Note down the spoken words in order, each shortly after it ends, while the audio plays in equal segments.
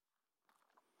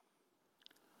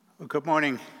Well, good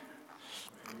morning.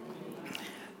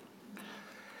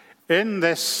 In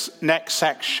this next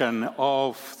section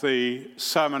of the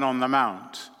Sermon on the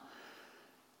Mount,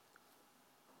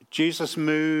 Jesus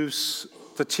moves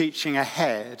the teaching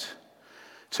ahead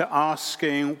to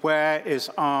asking, where is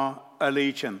our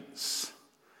allegiance?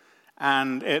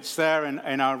 And it's there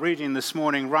in our reading this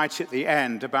morning, right at the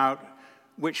end, about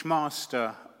which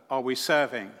master are we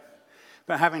serving?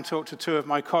 But having talked to two of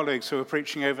my colleagues who are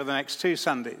preaching over the next 2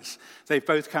 Sundays, they've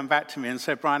both come back to me and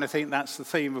said, Brian, I think that's the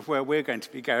theme of where we're going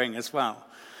to be going as well.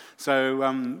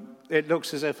 So it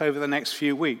looks as if over the next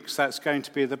few weeks, that's going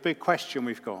to be the big question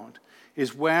we've got,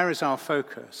 is where is our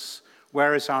focus?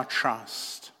 Where is our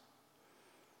trust?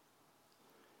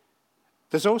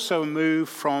 There's also a move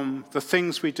from the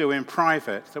things we do in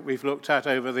private that we've looked at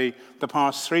over the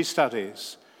past 3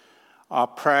 studies, our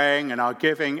praying and our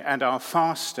giving and our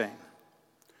fasting,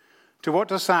 to what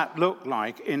does that look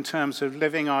like in terms of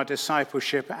living our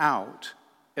discipleship out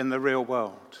in the real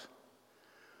world?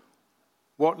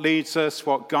 What leads us,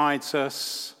 what guides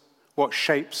us, what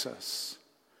shapes us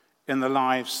in the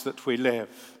lives that we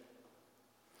live?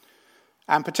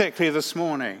 And particularly this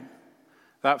morning,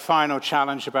 that final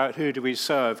challenge about who do we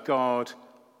serve, God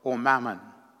or Mammon?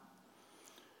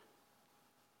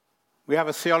 We have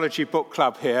a theology book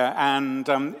club here, and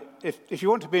if you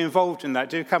want to be involved in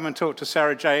that, do come and talk to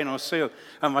Sarah Jane or Sue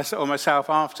or myself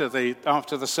after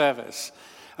the service.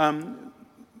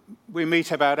 We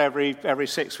meet about every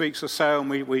 6 weeks or so, and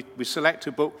we select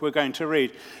a book we're going to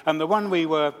read. And the one we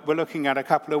were looking at a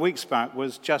couple of weeks back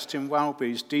was Justin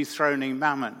Welby's Dethroning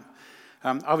Mammon.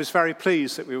 I was very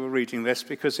pleased that we were reading this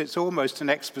because it's almost an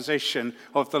exposition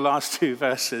of the last 2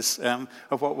 verses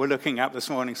of what we're looking at this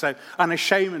morning. So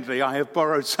unashamedly, I have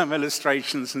borrowed some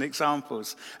illustrations and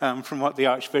examples from what the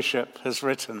Archbishop has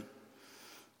written.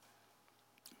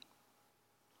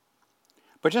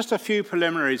 But just a few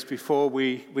preliminaries before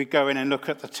we go in and look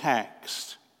at the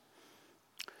text.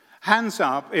 Hands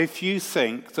up if you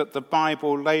think that the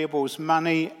Bible labels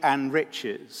money and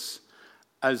riches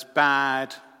as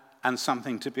bad and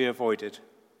something to be avoided.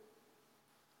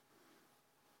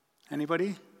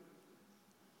 Anybody?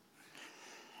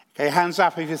 Okay, hands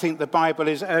up if you think the Bible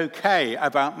is okay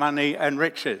about money and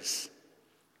riches.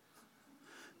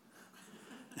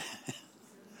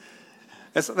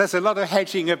 There's a lot of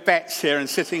hedging of bets here and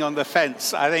sitting on the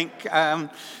fence. I think,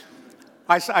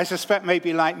 I suspect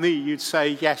maybe like me, you'd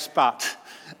say yes, but.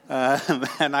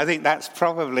 And I think that's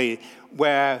probably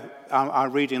where our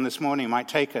reading this morning might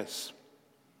take us.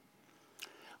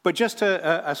 But just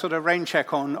a sort of rain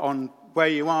check on where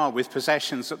you are with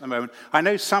possessions at the moment. I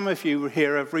know some of you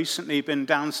here have recently been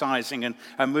downsizing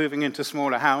and moving into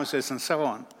smaller houses and so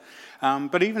on.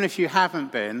 But even if you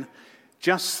haven't been,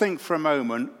 just think for a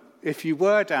moment, if you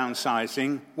were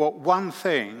downsizing, what one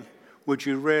thing would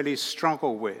you really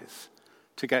struggle with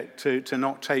to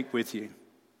not take with you?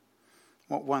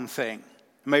 What one thing?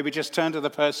 Maybe just turn to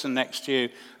the person next to you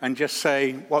and just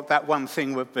say what that one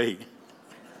thing would be.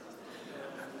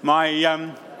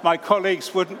 My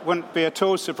colleagues wouldn't be at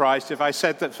all surprised if I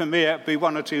said that for me it would be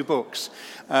 1 or 2 books.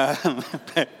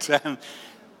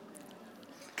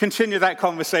 Continue that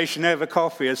conversation over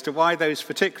coffee as to why those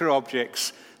particular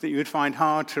objects that you would find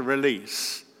hard to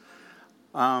release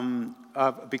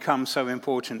become so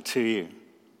important to you.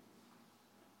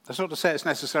 That's not to say it's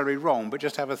necessarily wrong, but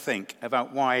just have a think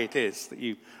about why it is that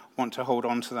you want to hold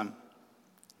on to them.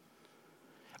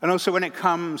 And also when it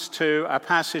comes to a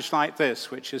passage like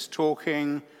this, which is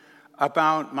talking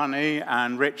about money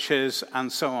and riches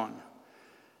and so on,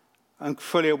 I'm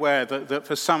fully aware that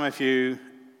for some of you,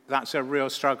 that's a real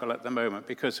struggle at the moment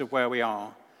because of where we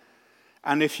are.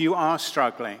 And if you are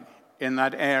struggling in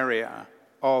that area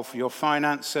of your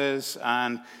finances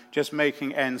and just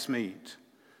making ends meet,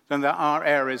 then there are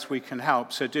areas we can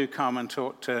help. So do come and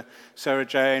talk to Sarah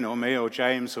Jane or me or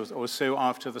James or Sue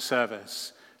after the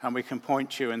service. And we can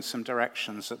point you in some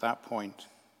directions at that point.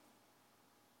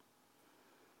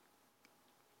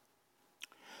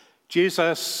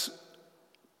 Jesus'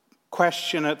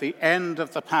 question at the end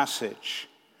of the passage,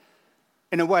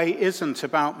 in a way, isn't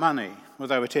about money,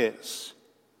 although it is.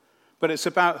 But it's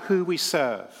about who we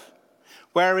serve.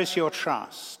 Where is your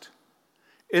trust?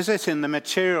 Is it in the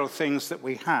material things that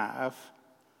we have,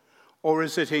 or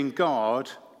is it in God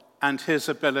and his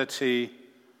ability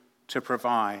to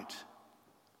provide?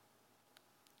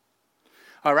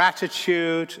 Our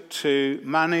attitude to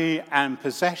money and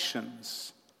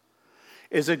possessions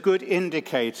is a good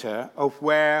indicator of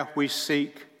where we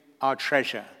seek our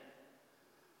treasure,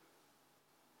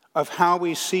 of how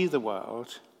we see the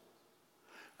world,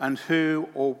 and who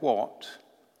or what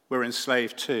we're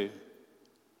enslaved to.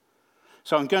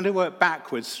 So I'm going to work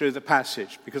backwards through the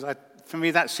passage because for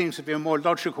me that seems to be a more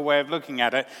logical way of looking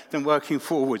at it than working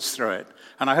forwards through it.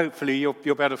 And hopefully you'll be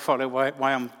able to follow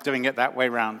why I'm doing it that way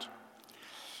round.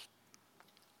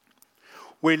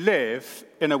 We live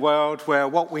in a world where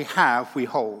what we have, we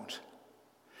hold.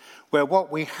 Where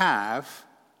what we have,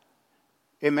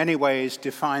 in many ways,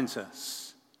 defines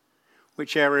us.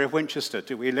 Which area of Winchester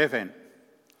do we live in?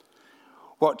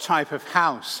 What type of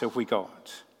house have we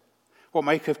got? What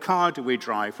make of car do we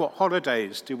drive? What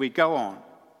holidays do we go on?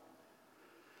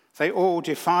 They all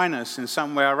define us in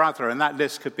some way or other, and that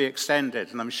list could be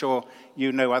extended, and I'm sure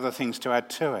you know other things to add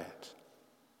to it.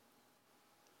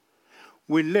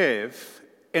 We live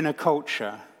in a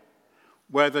culture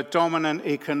where the dominant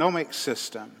economic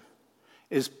system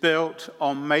is built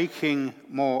on making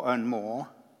more and more,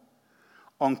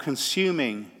 on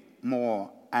consuming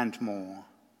more and more.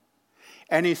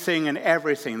 Anything and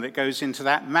everything that goes into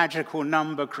that magical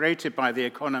number created by the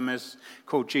economists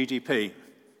called GDP.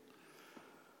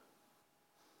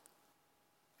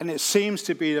 And it seems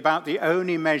to be about the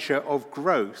only measure of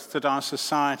growth that our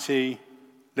society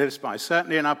lives by.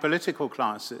 Certainly in our political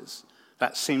classes,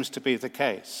 that seems to be the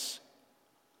case.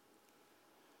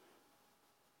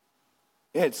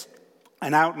 It's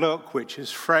an outlook which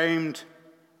is framed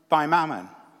by mammon,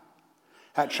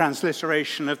 that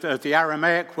transliteration of the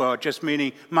Aramaic word just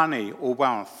meaning money or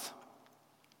wealth.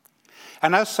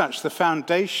 And as such, the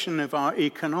foundation of our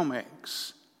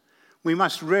economics, we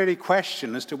must really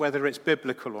question as to whether it's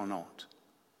biblical or not.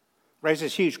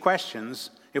 Raises huge questions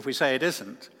if we say it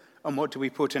isn't, and what do we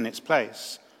put in its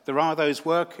place? There are those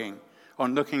working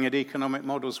on looking at economic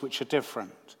models which are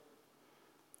different.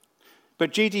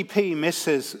 But GDP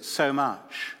misses so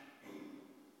much.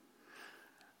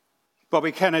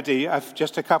 Bobby Kennedy,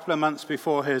 just a couple of months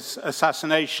before his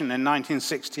assassination in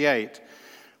 1968,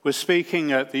 was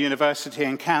speaking at the university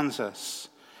in Kansas,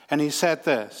 and he said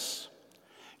this: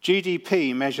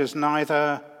 GDP measures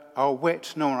neither our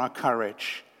wit nor our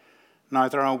courage,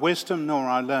 neither our wisdom nor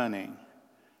our learning,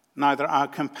 neither our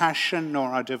compassion nor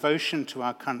our devotion to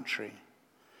our country.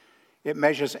 It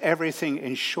measures everything,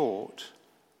 in short,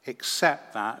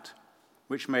 except that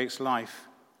which makes life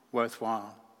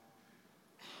worthwhile.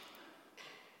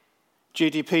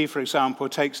 GDP, for example,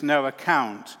 takes no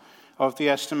account of the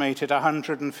estimated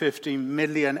 150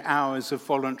 million hours of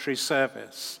voluntary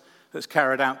service that's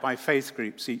carried out by faith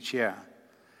groups each year.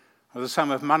 Well, some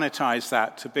have monetized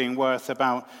that to being worth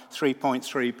about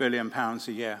 £3.3 billion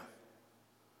a year.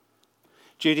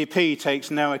 GDP takes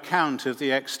no account of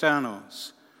the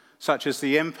externals, such as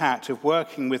the impact of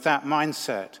working with that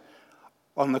mindset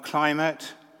on the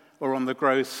climate or on the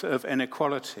growth of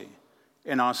inequality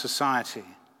in our society.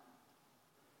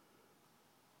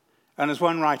 And as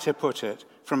one writer put it,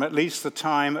 from at least the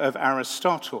time of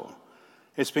Aristotle,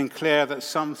 it's been clear that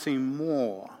something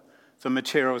more than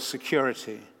material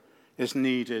security is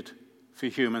needed for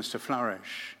humans to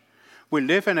flourish. We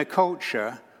live in a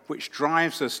culture which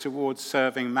drives us towards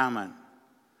serving mammon,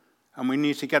 and we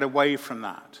need to get away from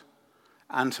that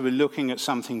and to be looking at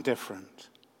something different.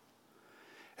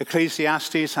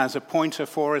 Ecclesiastes has a pointer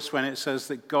for us when it says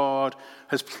that God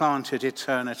has planted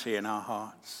eternity in our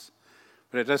hearts.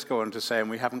 But it does go on to say, and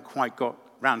we haven't quite got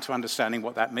round to understanding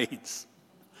what that means.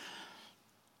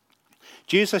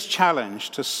 Jesus'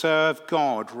 challenge to serve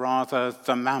God rather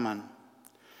than mammon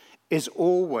is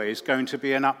always going to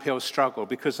be an uphill struggle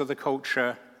because of the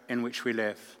culture in which we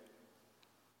live.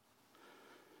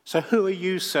 So who are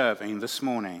you serving this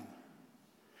morning?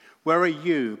 Where are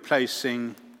you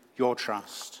placing your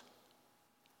trust?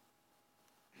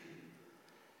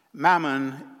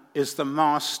 Mammon is the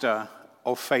master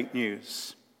of fake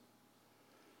news.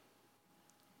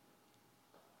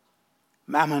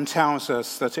 Mammon tells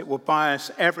us that it will buy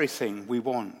us everything we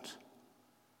want.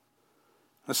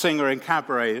 The singer in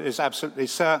Cabaret is absolutely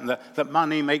certain that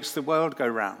money makes the world go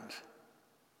round.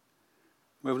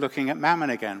 We're looking at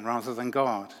mammon again rather than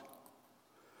God.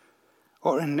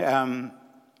 Or in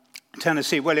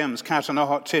Tennessee Williams' Cat on a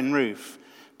Hot Tin Roof,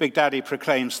 Big Daddy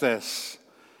proclaims this: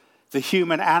 the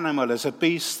human animal is a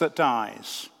beast that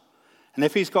dies. And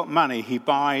if he's got money, he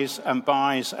buys and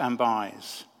buys and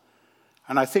buys.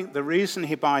 And I think the reason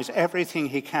he buys everything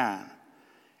he can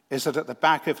is that at the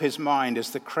back of his mind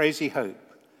is the crazy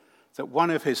hope that one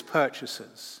of his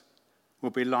purchases will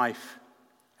be life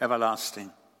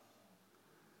everlasting.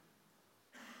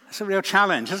 That's a real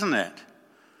challenge, isn't it?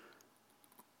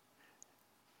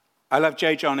 I love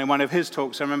J. John in one of his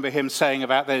talks. I remember him saying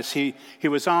about this. He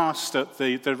was asked at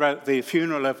the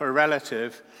funeral of a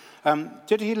relative,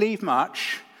 did he leave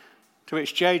much? To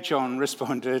which J. John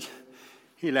responded,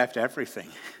 he left everything.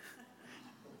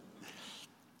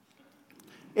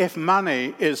 If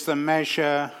money is the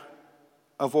measure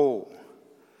of all,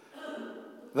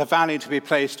 the value to be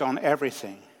placed on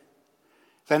everything,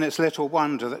 then it's little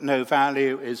wonder that no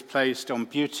value is placed on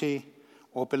beauty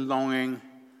or belonging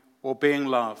or being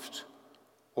loved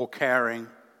or caring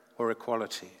or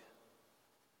equality.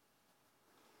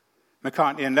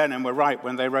 McCartney and Lennon were right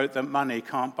when they wrote that money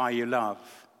can't buy you love.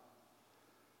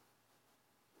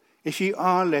 If you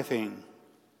are living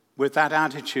with that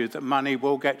attitude that money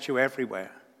will get you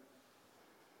everywhere,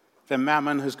 then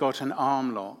Mammon has got an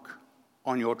arm lock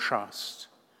on your trust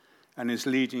and is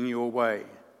leading you away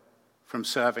from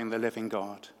serving the living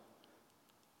God.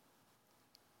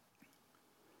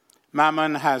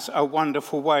 Mammon has a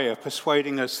wonderful way of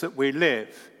persuading us that we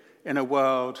live in a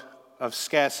world of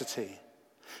scarcity.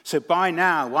 So buy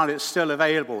now while it's still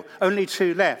available. Only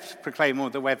 2 left, proclaim all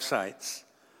the websites.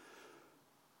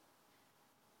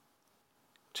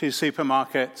 2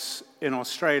 supermarkets in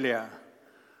Australia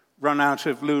run out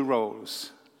of loo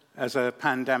rolls as a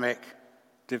pandemic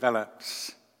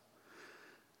develops.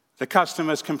 The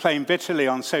customers complain bitterly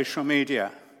on social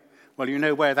media. Well, you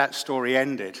know where that story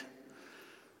ended,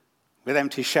 with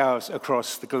empty shelves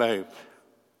across the globe.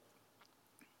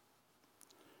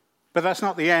 But that's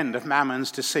not the end of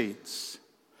Mammon's deceits.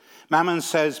 Mammon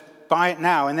says, buy it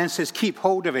now, and then says, keep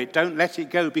hold of it, don't let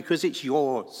it go because it's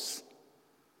yours.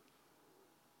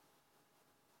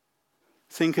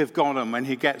 Think of Gollum when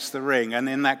he gets the ring, and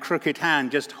in that crooked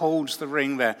hand just holds the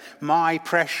ring there. My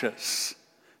precious.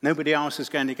 Nobody else is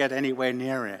going to get anywhere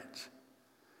near it.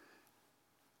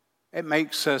 It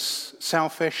makes us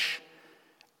selfish.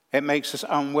 It makes us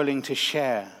unwilling to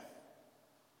share.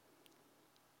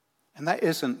 And that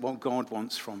isn't what God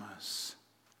wants from us.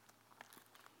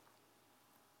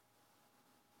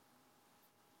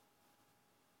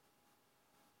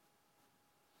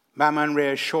 Mammon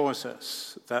reassures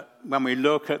us that when we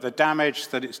look at the damage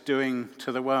that it's doing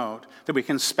to the world, that we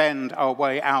can spend our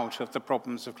way out of the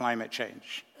problems of climate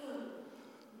change.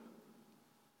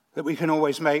 That we can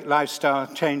always make lifestyle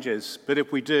changes, but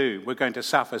if we do, we're going to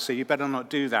suffer. So you better not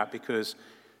do that because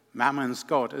Mammon's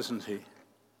God, isn't he?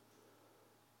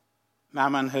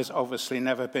 Mammon has obviously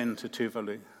never been to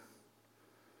Tuvalu.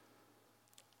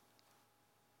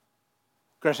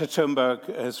 Greta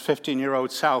Thunberg's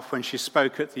 15-year-old self, when she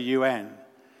spoke at the UN,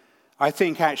 I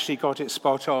think actually got it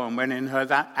spot on when in her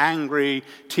that angry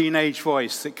teenage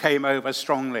voice that came over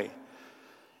strongly,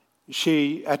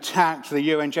 she attacked the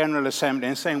UN General Assembly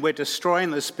and saying, we're destroying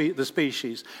the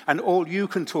species and all you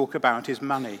can talk about is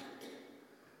money.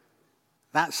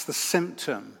 That's the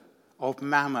symptom of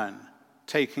Mammon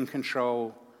taking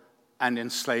control and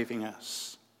enslaving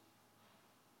us.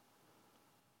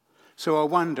 So I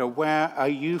wonder, where are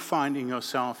you finding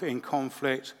yourself in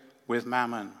conflict with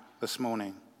Mammon this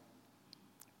morning?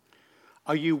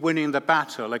 Are you winning the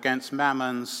battle against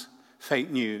Mammon's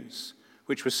fake news,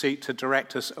 which will seek to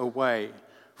direct us away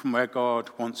from where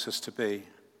God wants us to be?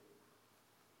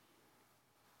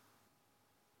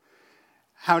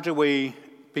 How do we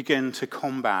begin to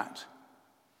combat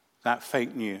that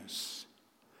fake news?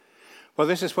 Well,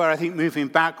 this is where I think moving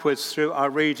backwards through our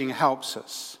reading helps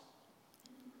us.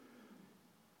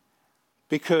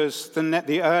 Because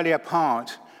the earlier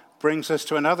part brings us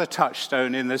to another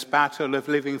touchstone in this battle of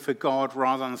living for God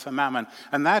rather than for Mammon.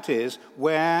 And that is,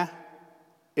 where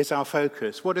is our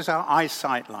focus? What is our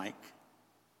eyesight like?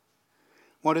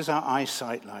 What is our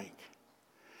eyesight like?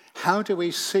 How do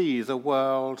we see the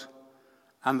world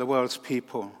and the world's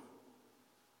people?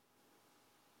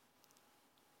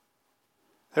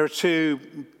 There are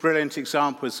 2 brilliant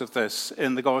examples of this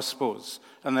in the Gospels,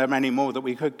 and there are many more that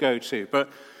we could go to. But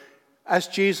as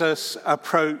Jesus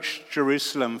approached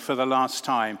Jerusalem for the last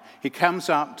time, he comes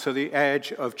up to the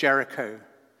edge of Jericho.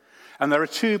 And there are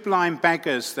 2 blind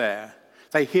beggars there.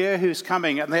 They hear who's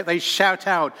coming, and they shout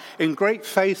out in great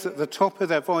faith at the top of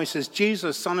their voices,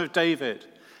 Jesus, Son of David,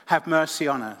 have mercy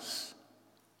on us.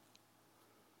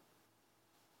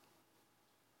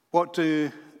 What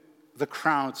do the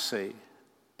crowd see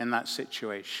in that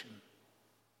situation?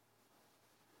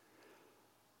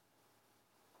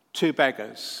 2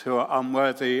 beggars who are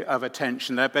unworthy of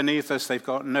attention. They're beneath us. They've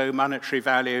got no monetary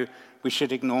value. We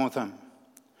should ignore them.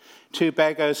 2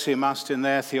 beggars who must, in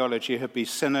their theology, be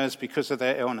sinners because of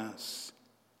their illness.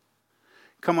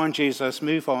 Come on, Jesus,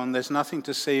 move on. There's nothing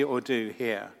to see or do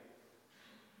here.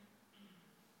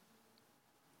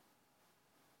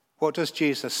 What does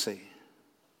Jesus see?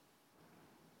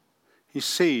 He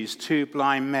sees 2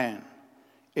 blind men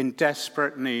in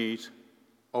desperate need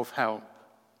of help.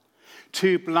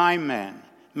 2 blind men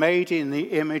made in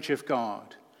the image of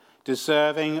God,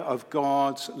 deserving of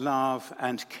God's love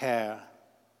and care.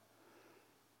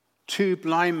 Two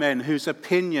blind men whose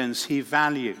opinions he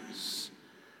values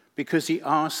because he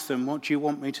asks them, what do you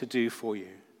want me to do for you?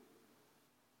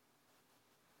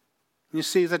 You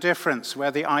see the difference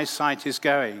where the eyesight is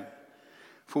going.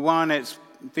 For one, it's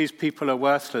these people are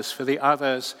worthless. For the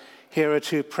others, here are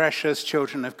two precious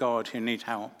children of God who need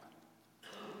help.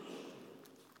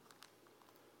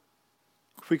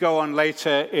 If we go on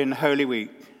later in Holy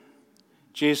Week,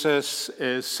 Jesus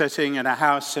is sitting in a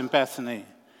house in Bethany,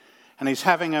 and he's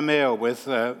having a meal with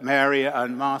Mary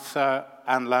and Martha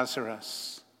and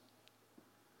Lazarus.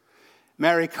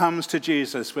 Mary comes to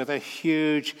Jesus with a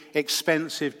huge,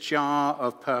 expensive jar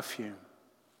of perfume.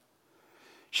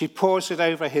 She pours it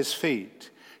over his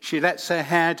feet. She lets her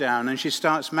hair down and she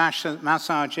starts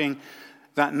massaging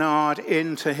that nard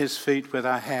into his feet with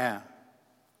her hair.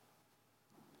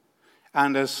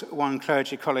 And as one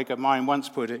clergy colleague of mine once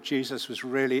put it, Jesus was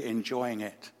really enjoying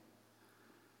it,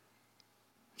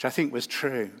 which I think was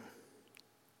true.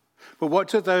 But what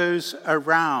do those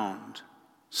around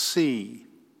see?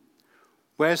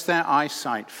 Where's their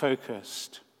eyesight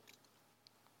focused?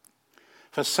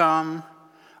 For some,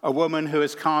 a woman who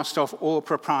has cast off all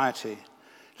propriety,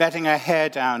 letting her hair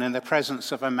down in the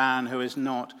presence of a man who is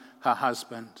not her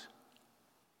husband.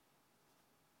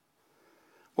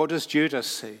 What does Judas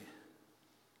see?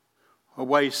 A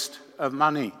waste of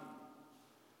money.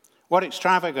 What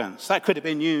extravagance. That could have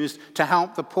been used to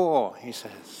help the poor, he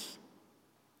says.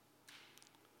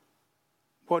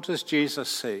 What does Jesus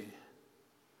see?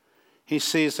 He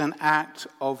sees an act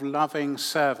of loving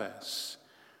service,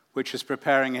 which is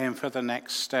preparing him for the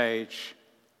next stage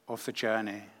of the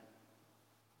journey.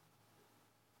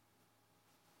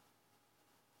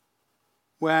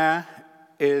 Where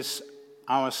is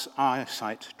our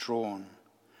eyesight drawn?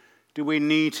 Do we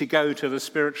need to go to the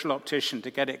spiritual optician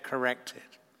to get it corrected?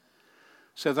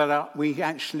 So that we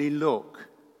actually look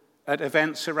at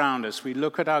events around us, we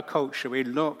look at our culture, we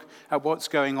look at what's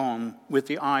going on with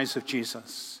the eyes of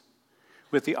Jesus,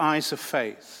 with the eyes of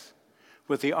faith,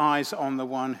 with the eyes on the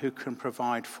one who can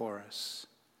provide for us?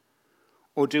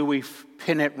 Or do we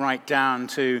pin it right down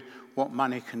to what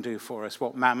money can do for us,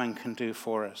 what mammon can do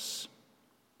for us?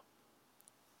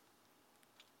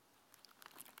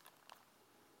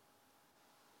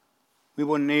 We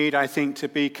will need, I think, to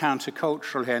be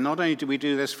countercultural here. Not only do we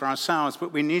do this for ourselves,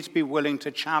 but we need to be willing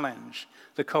to challenge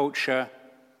the culture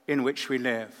in which we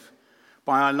live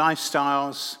by our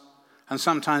lifestyles and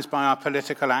sometimes by our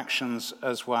political actions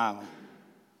as well.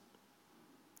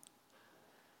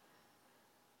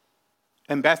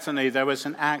 In Bethany, there was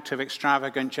an act of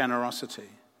extravagant generosity.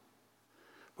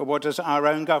 But what does our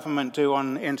own government do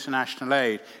on international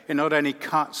aid? It not only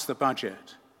cuts the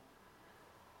budget,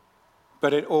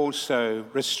 but it also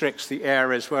restricts the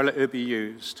areas where it will be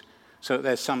used so that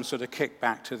there's some sort of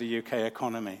kickback to the UK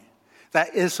economy.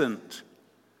 That isn't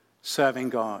serving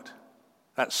God.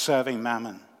 That's serving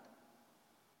mammon.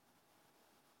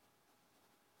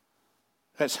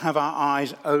 Let's have our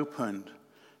eyes opened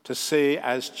to see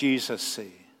as Jesus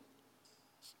sees.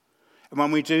 And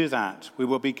when we do that, we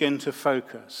will begin to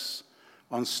focus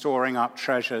on storing up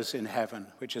treasures in heaven,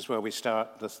 which is where we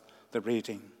start the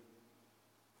reading.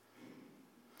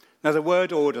 Now, the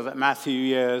word order that Matthew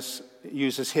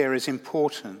uses here is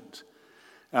important.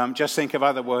 Just think of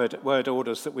other word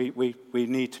orders that we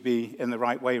need to be in the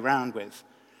right way round with.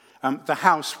 The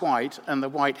house white and the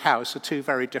White House are two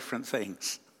very different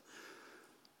things.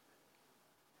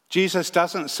 Jesus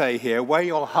doesn't say here, where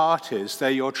your heart is, there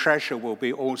your treasure will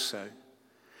be also.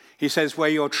 He says, where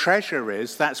your treasure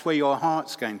is, that's where your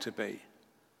heart's going to be.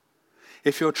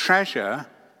 If your treasure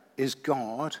is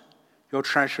God, your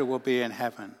treasure will be in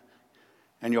heaven.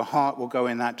 And your heart will go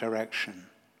in that direction.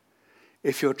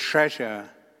 If your treasure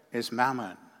is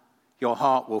mammon, your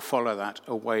heart will follow that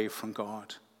away from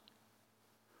God.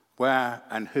 Where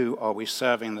and who are we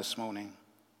serving this morning?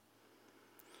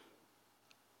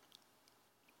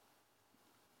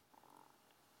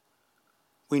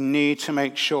 We need to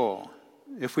make sure,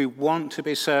 if we want to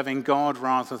be serving God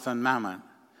rather than mammon,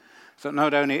 that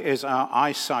not only is our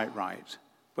eyesight right,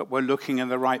 but we're looking in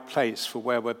the right place for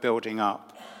where we're building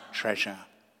up treasure.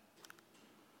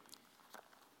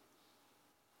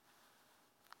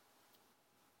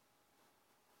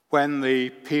 When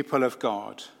the people of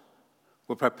God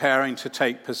were preparing to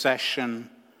take possession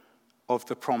of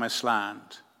the promised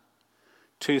land,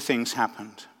 two things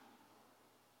happened.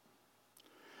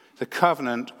 The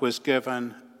covenant was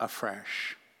given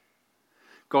afresh.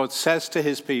 God says to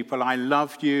his people, I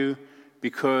love you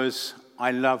because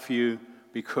I love you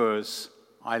because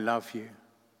I love you.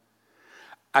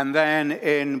 And then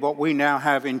in what we now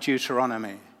have in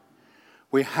Deuteronomy,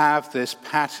 we have this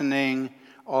patterning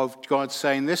of God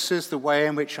saying, this is the way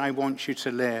in which I want you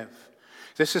to live.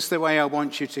 This is the way I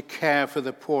want you to care for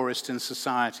the poorest in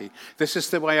society. This is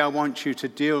the way I want you to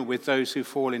deal with those who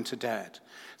fall into debt.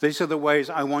 These are the ways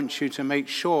I want you to make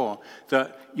sure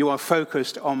that you are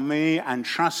focused on me and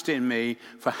trust in me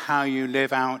for how you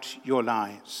live out your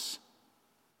lives.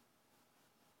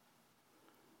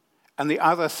 And the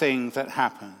other thing that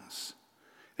happens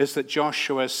is that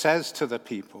Joshua says to the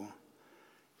people,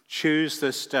 choose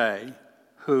this day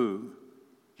who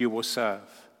you will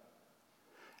serve.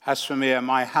 As for me and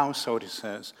my household, he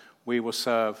says, we will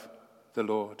serve the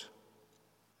Lord.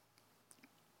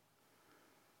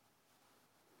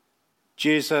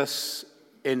 Jesus,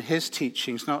 in his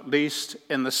teachings, not least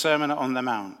in the Sermon on the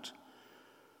Mount,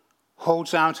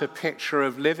 holds out a picture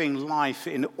of living life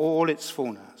in all its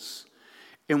fullness,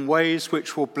 in ways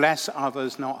which will bless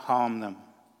others, not harm them,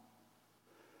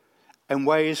 in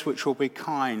ways which will be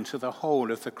kind to the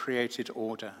whole of the created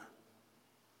order.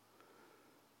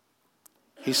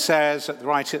 He says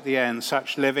right at the end,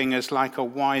 such living is like a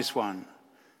wise one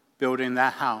building their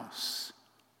house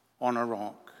on a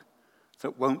rock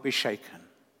that won't be shaken.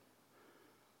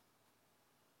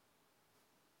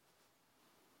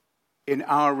 In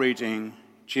our reading,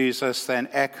 Jesus then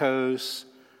echoes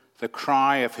the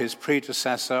cry of his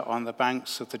predecessor on the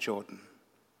banks of the Jordan.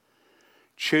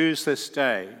 Choose this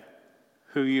day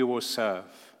who you will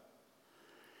serve.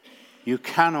 You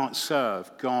cannot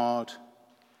serve God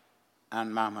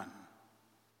and mammon.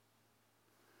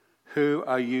 Who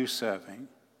are you serving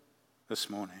this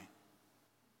morning?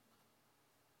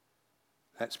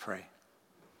 Let's pray.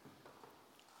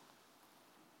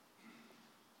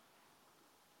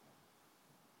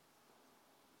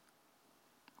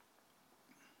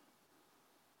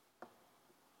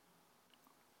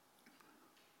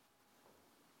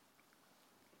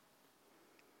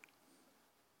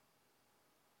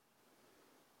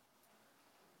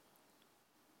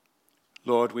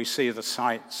 Lord, we see the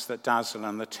sights that dazzle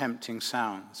and the tempting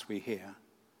sounds we hear.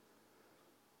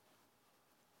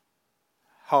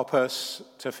 Help us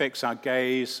to fix our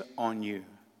gaze on you,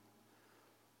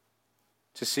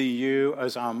 to see you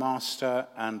as our Master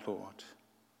and Lord,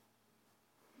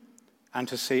 and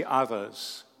to see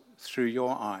others through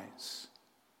your eyes,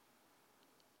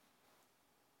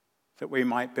 that we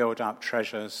might build up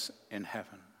treasures in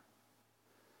heaven,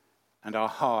 and our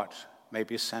heart may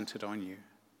be centered on you.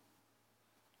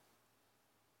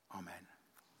 Amen.